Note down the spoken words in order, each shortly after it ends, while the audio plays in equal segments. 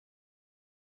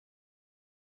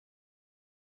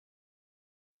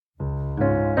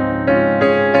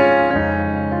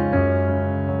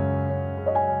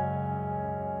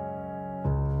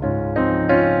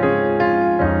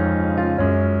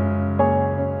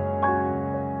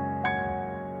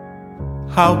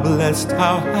How blessed,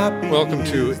 how happy. Welcome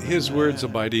to His Words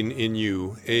Abiding in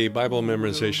You, a Bible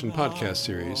memorization podcast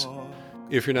series.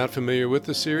 If you're not familiar with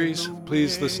the series,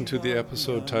 please listen to the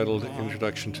episode titled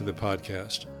Introduction to the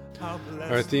Podcast.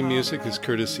 Our theme music is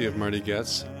courtesy of Marty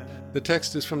Goetz. The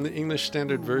text is from the English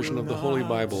Standard Version of the Holy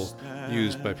Bible,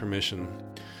 used by permission.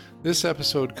 This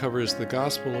episode covers the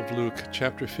Gospel of Luke,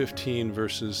 chapter 15,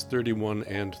 verses 31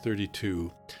 and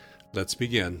 32. Let's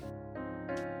begin.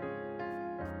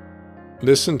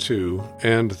 Listen to,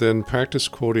 and then practice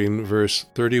quoting verse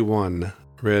 31,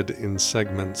 read in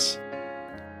segments.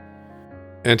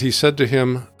 And he said to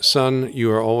him, Son,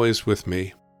 you are always with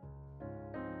me.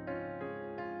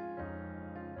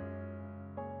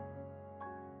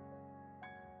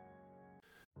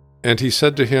 And he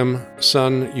said to him,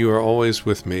 Son, you are always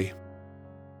with me.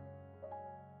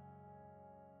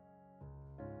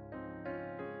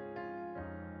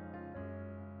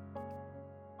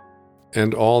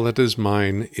 And all that is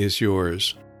mine is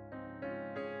yours.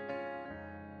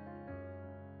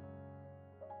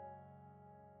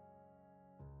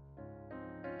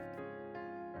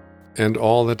 And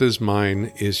all that is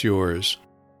mine is yours.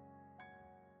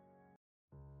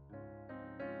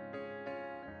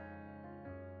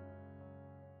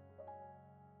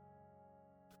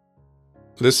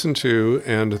 Listen to,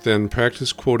 and then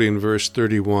practice quoting verse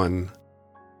 31.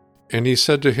 And he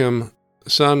said to him,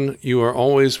 Son, you are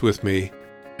always with me,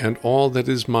 and all that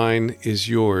is mine is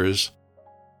yours.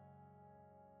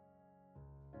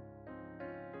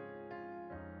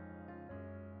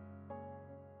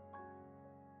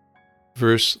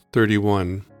 Verse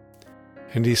 31.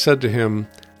 And he said to him,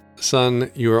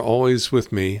 Son, you are always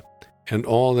with me, and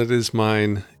all that is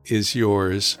mine is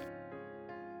yours.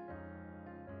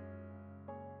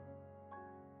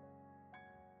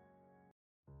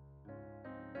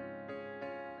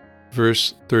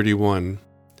 Verse 31.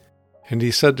 And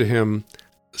he said to him,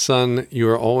 Son, you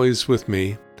are always with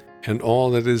me, and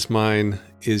all that is mine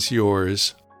is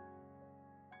yours.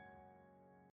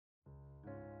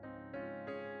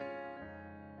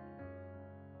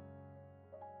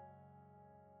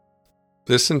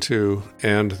 Listen to,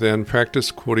 and then practice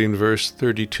quoting verse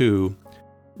 32,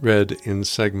 read in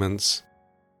segments.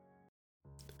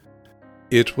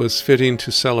 It was fitting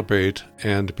to celebrate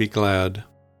and be glad.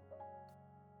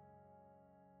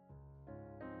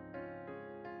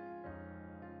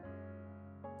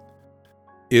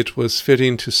 It was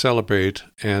fitting to celebrate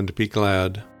and be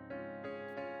glad.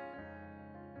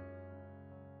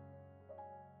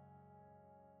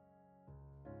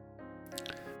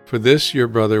 For this your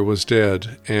brother was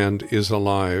dead and is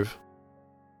alive.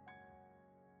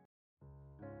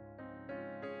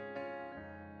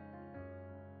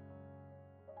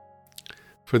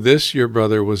 For this your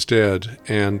brother was dead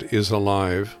and is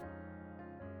alive.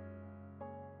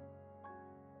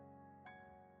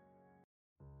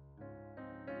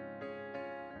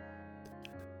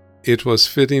 It was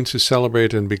fitting to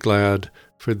celebrate and be glad,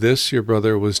 for this your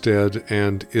brother was dead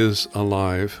and is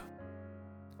alive.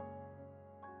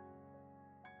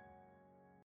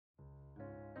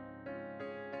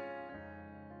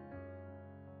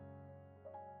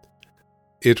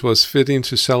 It was fitting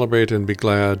to celebrate and be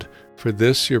glad, for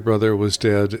this your brother was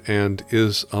dead and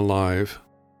is alive.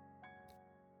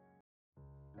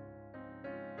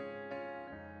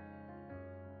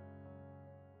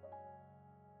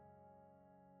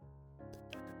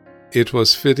 It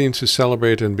was fitting to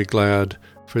celebrate and be glad,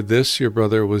 for this your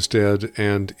brother was dead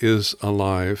and is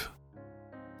alive.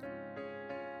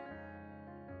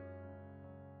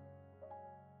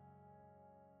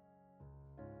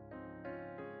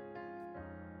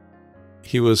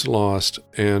 He was lost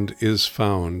and is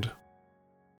found.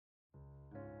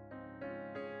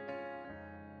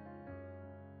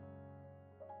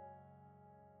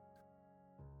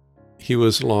 He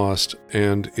was lost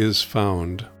and is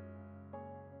found.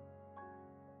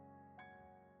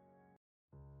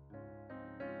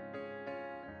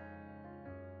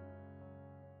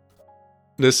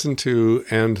 Listen to,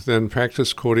 and then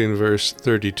practice quoting verse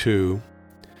 32.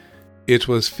 It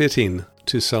was fitting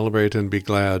to celebrate and be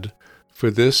glad,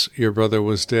 for this your brother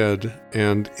was dead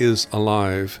and is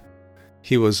alive.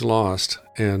 He was lost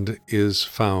and is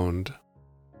found.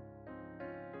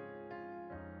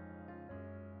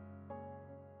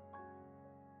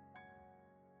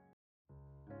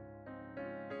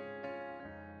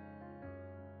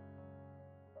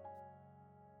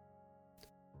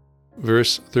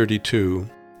 Verse 32.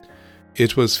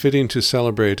 It was fitting to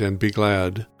celebrate and be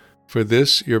glad, for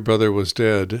this your brother was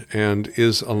dead and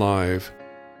is alive.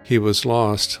 He was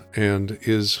lost and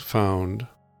is found.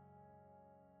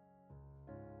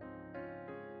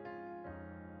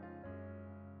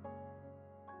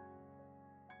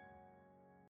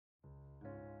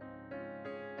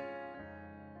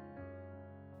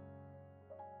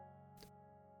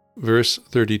 Verse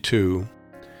 32.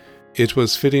 It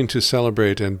was fitting to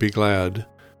celebrate and be glad,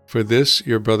 for this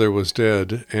your brother was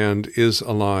dead and is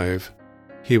alive.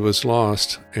 He was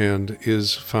lost and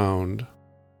is found.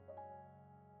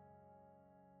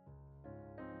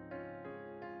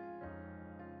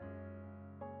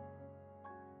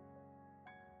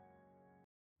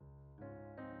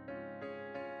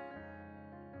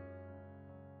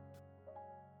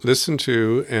 Listen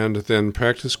to and then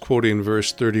practice quoting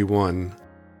verse 31.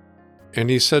 And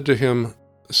he said to him,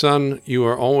 Son, you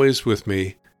are always with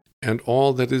me, and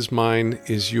all that is mine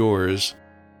is yours.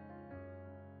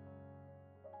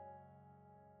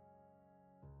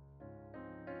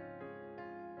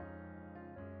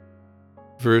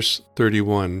 Verse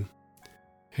 31.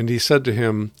 And he said to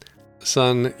him,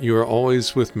 Son, you are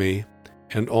always with me,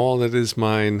 and all that is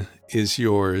mine is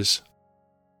yours.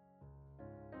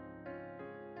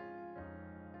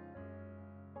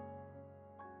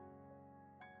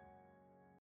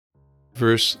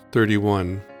 Verse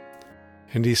 31.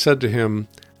 And he said to him,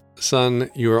 Son,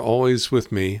 you are always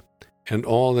with me, and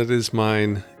all that is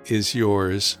mine is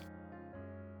yours.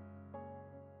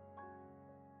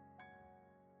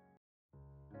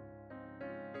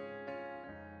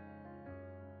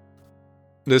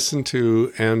 Listen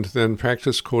to and then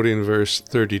practice quoting verse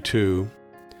 32.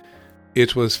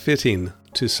 It was fitting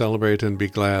to celebrate and be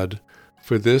glad,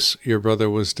 for this your brother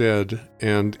was dead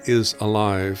and is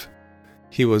alive.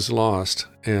 He was lost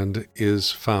and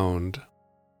is found.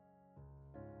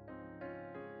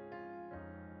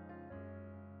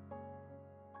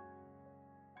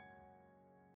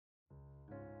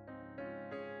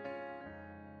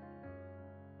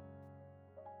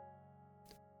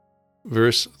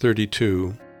 Verse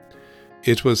 32.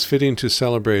 It was fitting to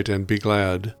celebrate and be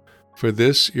glad, for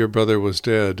this your brother was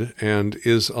dead and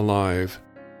is alive.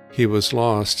 He was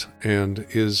lost and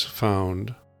is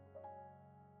found.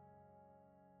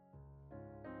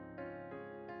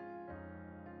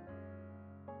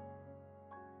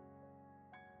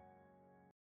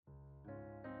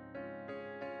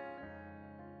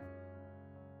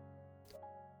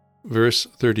 Verse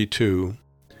 32.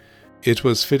 It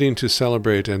was fitting to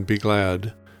celebrate and be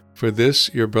glad, for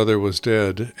this your brother was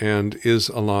dead and is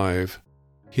alive.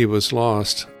 He was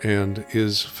lost and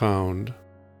is found.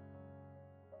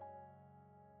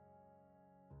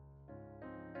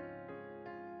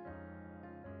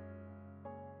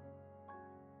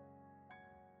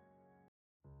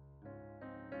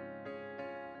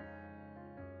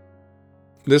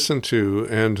 Listen to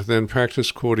and then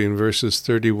practice quoting verses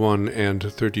 31 and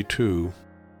 32.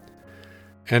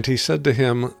 And he said to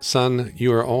him, Son,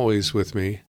 you are always with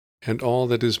me, and all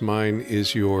that is mine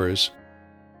is yours.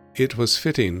 It was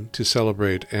fitting to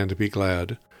celebrate and be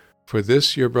glad, for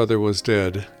this your brother was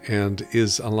dead and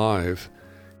is alive.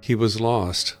 He was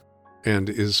lost and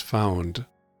is found.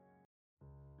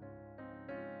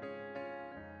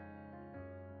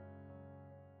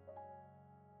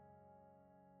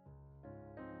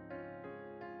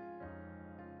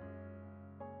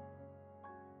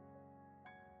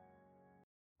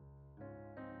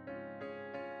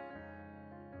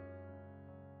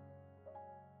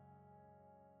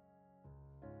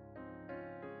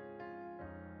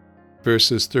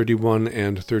 Verses 31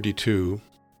 and 32.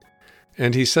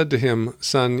 And he said to him,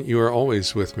 Son, you are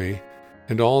always with me,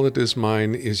 and all that is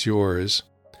mine is yours.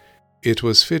 It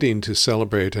was fitting to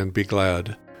celebrate and be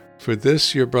glad, for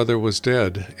this your brother was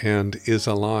dead and is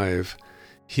alive.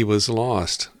 He was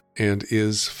lost and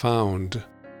is found.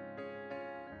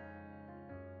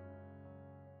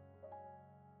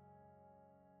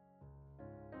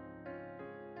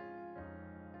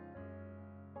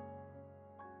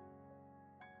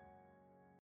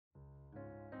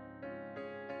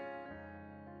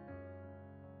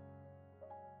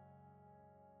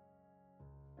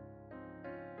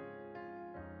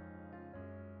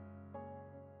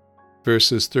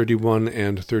 Verses 31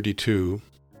 and 32.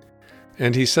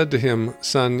 And he said to him,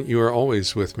 Son, you are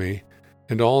always with me,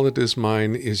 and all that is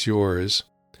mine is yours.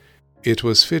 It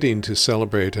was fitting to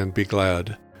celebrate and be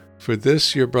glad, for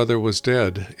this your brother was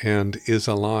dead and is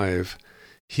alive.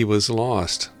 He was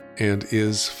lost and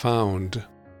is found.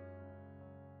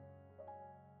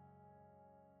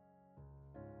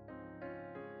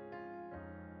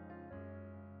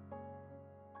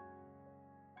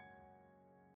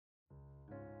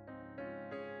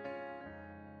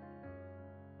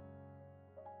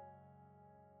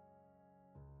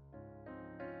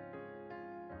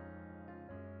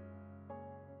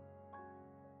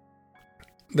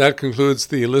 That concludes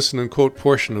the listen and quote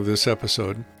portion of this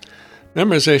episode.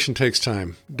 Memorization takes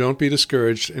time. Don't be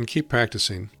discouraged and keep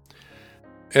practicing.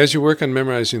 As you work on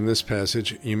memorizing this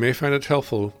passage, you may find it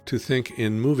helpful to think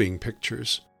in moving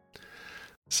pictures.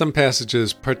 Some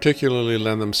passages particularly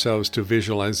lend themselves to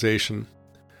visualization.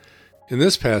 In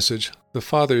this passage, the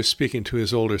father is speaking to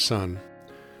his older son.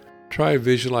 Try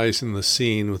visualizing the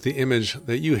scene with the image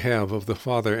that you have of the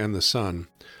father and the son.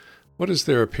 What is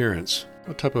their appearance?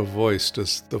 What type of voice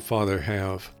does the father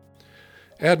have?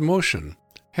 Add motion.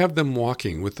 Have them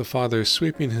walking, with the father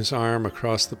sweeping his arm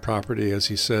across the property as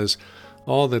he says,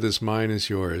 "All that is mine is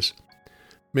yours."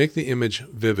 Make the image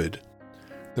vivid.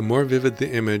 The more vivid the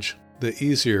image, the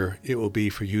easier it will be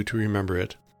for you to remember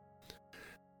it.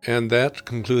 And that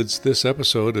concludes this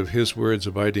episode of His Words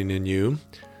Abiding in You.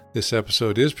 This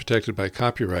episode is protected by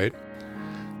copyright.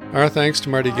 Our thanks to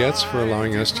Marty Goetz for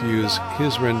allowing us to use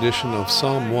his rendition of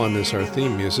Psalm 1 as our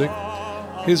theme music.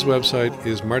 His website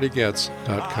is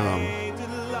martygoetz.com.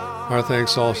 Our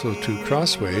thanks also to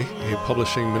Crossway, a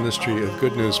publishing ministry of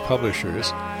Good News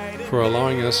Publishers, for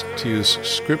allowing us to use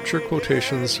scripture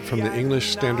quotations from the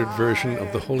English Standard Version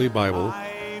of the Holy Bible,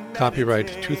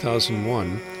 copyright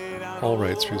 2001, all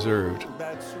rights reserved.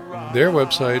 Their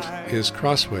website is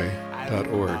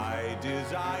crossway.org.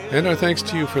 And our thanks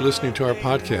to you for listening to our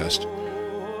podcast.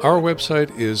 Our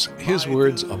website is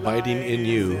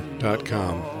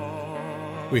hiswordsabidinginyou.com.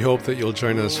 We hope that you'll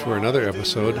join us for another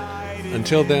episode.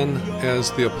 Until then,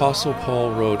 as the Apostle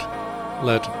Paul wrote,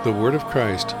 let the word of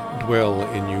Christ dwell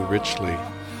in you richly.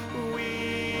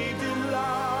 We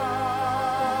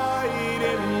delight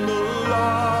in the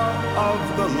law of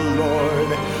the Lord.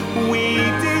 We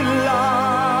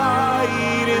delight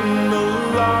in the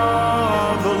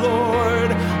law of the Lord.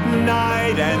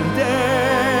 Night and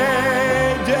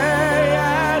day, day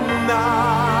and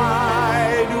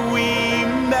night, we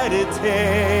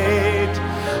meditate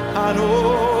on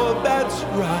all that's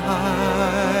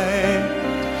right,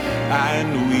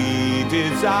 and we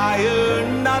desire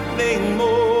nothing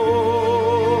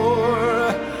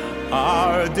more.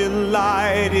 Our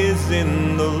delight is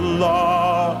in the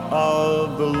law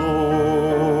of the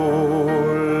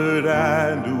Lord,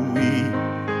 and we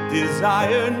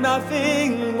desire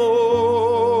nothing more.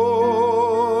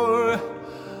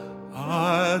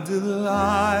 Our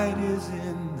delight is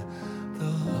in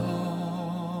the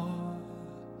law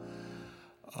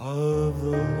of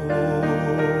the Lord.